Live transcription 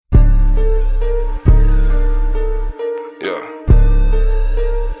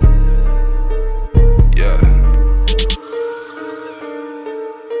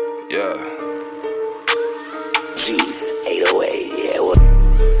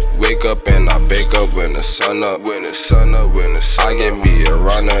Wake up and I bake up when the sun up. I get me a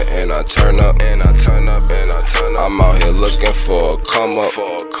runner and I turn up. I'm out here looking for a come up.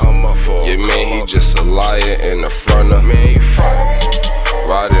 Yeah, man, he just a liar and a fronter.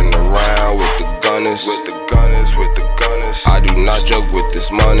 Riding around with the gunners. I do not joke with this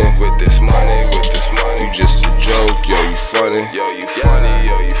money. You just a joke, yo, you funny.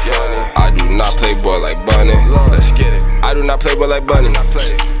 I do not play boy like Bunny. I do not play boy like Bunny.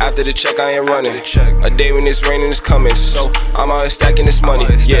 After the check, I ain't running. A day when it's raining is coming, so I'm out here stacking this money.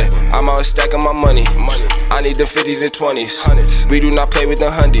 Yeah, I'm out here stacking my money. I need the 50s and 20s. We do not play with the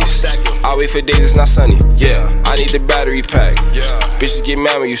hundies. I wait for days it's not sunny. Yeah, I need the battery pack. Bitches get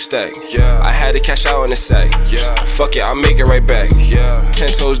mad when you stack. I had to cash out on the sack. Fuck it, I'll make it right back. 10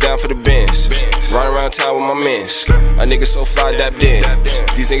 toes down for the Benz. Run around town with my mans. A nigga so fly, dapped in.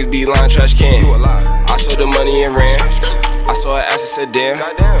 These niggas be lying trash can. I saw the money and ran. I saw her ass and said damn.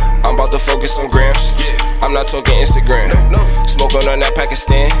 I'm about to focus on grams. I'm not talking Instagram. Smoke on that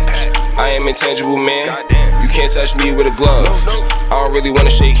Pakistan. I am intangible, man. You can't touch me with a glove. I don't really wanna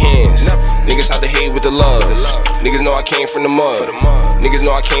shake hands. Niggas have to hate with the love. Niggas know I came from the mud. Niggas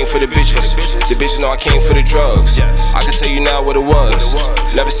know I came for the bitches. The bitches know I came for the drugs. I can tell you now what it was.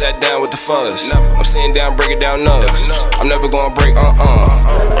 Never sat down with the fuzz. I'm sitting down, break it down nugs. I'm never gonna break,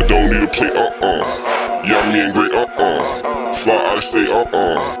 I don't need a play, Yeah, me and great, Fly out of state,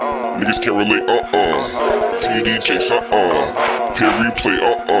 Niggas can't relate, TD chase, Hit replay,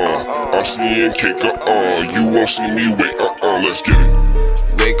 I'm seeing cake, You won't see me wait, let's get it.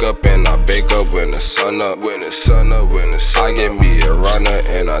 Wake up and I bake up when the sun up. I get me a runner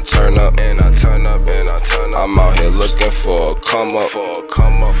and I turn up. I'm out here looking for a come up.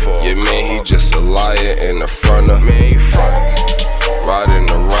 Yeah, man, he just a liar and a fronter. Riding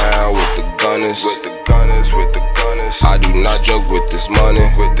around with the gunners. I do not joke with this money.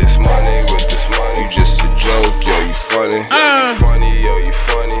 You just a joke, yo, you funny.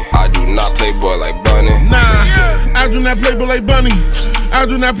 I do not play boy like Bunny. Nah, I do not play boy like Bunny. I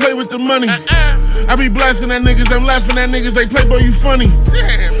do not play with the money. I be blasting at niggas, I'm laughing at niggas, they play boy, you funny.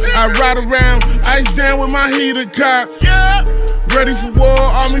 I ride around, ice down with my heater cocked. Ready for war,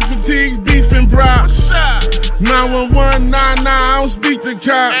 army fatigues, beef and props. 911, I don't speak to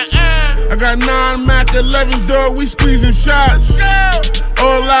cops. I got 9 Mac 11s, dog, we squeezing shots.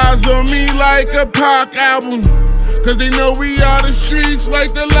 All eyes on me like a Pac album. Cause they know we are the streets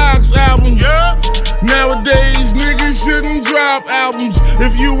like the Locks album. Nowadays, niggas shouldn't drop albums.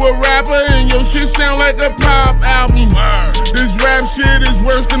 If you a rapper and your shit sound like a pop album. This rap shit is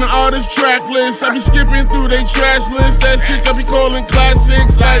worse than the artist track list. I be skipping through they trash list. That shit I be calling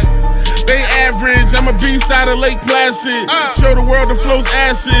classics like they average. I'm a beast out of Lake Placid. Show the world the flow's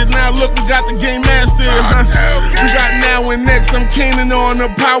acid. Now look, we got the game mastered. We got now and next. I'm caning on a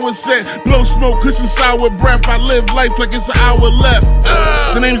power set. Blow smoke, cushion sour breath. I live life like it's an hour left.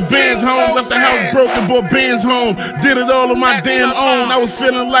 The name's Benz Home. Left the house broken, bought Benz home. Did it all on my damn own. I was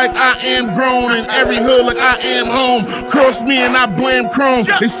feeling like I am grown. In every hood like I am home. Cross me and I blame Chrome.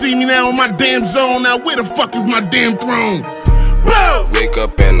 They see me now in my damn zone. Now where the fuck is my damn throne? Wake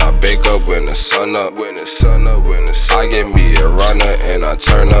up and I bake up when the sun up. I get me a runner and I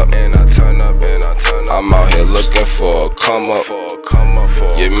turn up. I'm out here looking for a come up.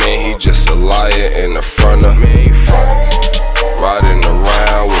 Yeah, man, he just a liar and a fronter. Riding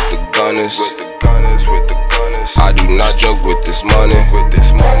around with the gunners. I do not joke with this money.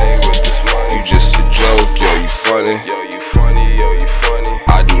 You just a joke, yo, you funny.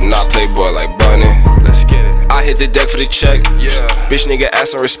 I do not play boy like Bunny. I hit the deck for the check. Bitch nigga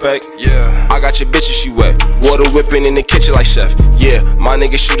ask some respect. I got your bitches, she wet. Water whipping in the kitchen like chef. Yeah, my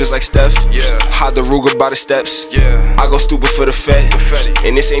nigga shooters like Steph. Hide the Ruger by the steps. I go stupid for the Fed.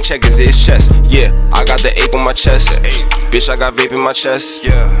 And this ain't checkers, it's chess. Yeah, I got the ape on my chest. Bitch, I got vape in my chest.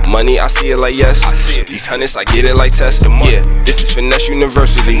 Money, I see it like yes. These hundreds, I get it like test. Yeah, this is Finesse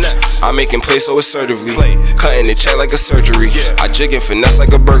University. I'm making plays so assertively. Cutting the check like a surgery. I jig and finesse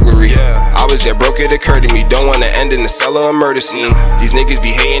like a burglary. I was there, broke, it occurred to me. Don't wanna end in the cellar or murder scene. These niggas be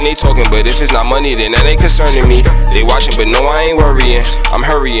hating, they talking, but if it's not money, then that ain't concerning me. They watching, but no, I ain't worrying. I'm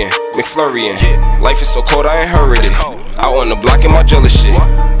hurrying, McFlurrying. Life is so cold, I ain't hurried it. Out on the block in my jealous shit.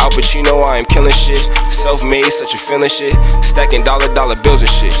 Al Pacino, I am killing shit. Self-made, such a feeling shit. Stacking dollar bills and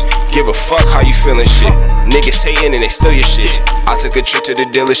shit. Give a fuck how you feeling shit. Niggas hating and they steal your shit. I took a trip to the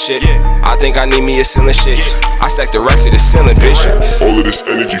dealership. I think I need me a ceiling shit. I stacked the racks to the ceiling, bitch. All of this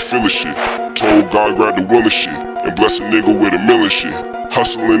energy feeling shit. Told God grab the will and shit. And bless a nigga with $1 million shit.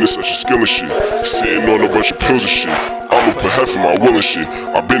 Hustling is such a skill and shit. Sitting on a bunch of pills and shit. I'ma put half of my will and shit.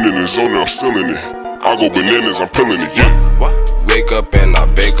 I've been in the zone and I'm still in it. I go bananas, I'm pillin' it, yeah. Wake up and I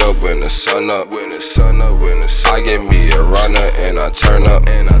bake up when the sun up. I get me a runner and I turn up.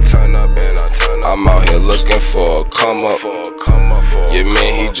 I'm out here looking for a come up. Yeah,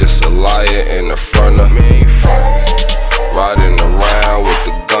 man, he just a liar and a fronter. Riding around with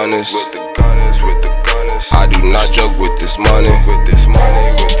the gunners. I do not joke with this money.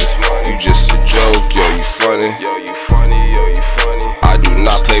 You just a joke, yo, you funny.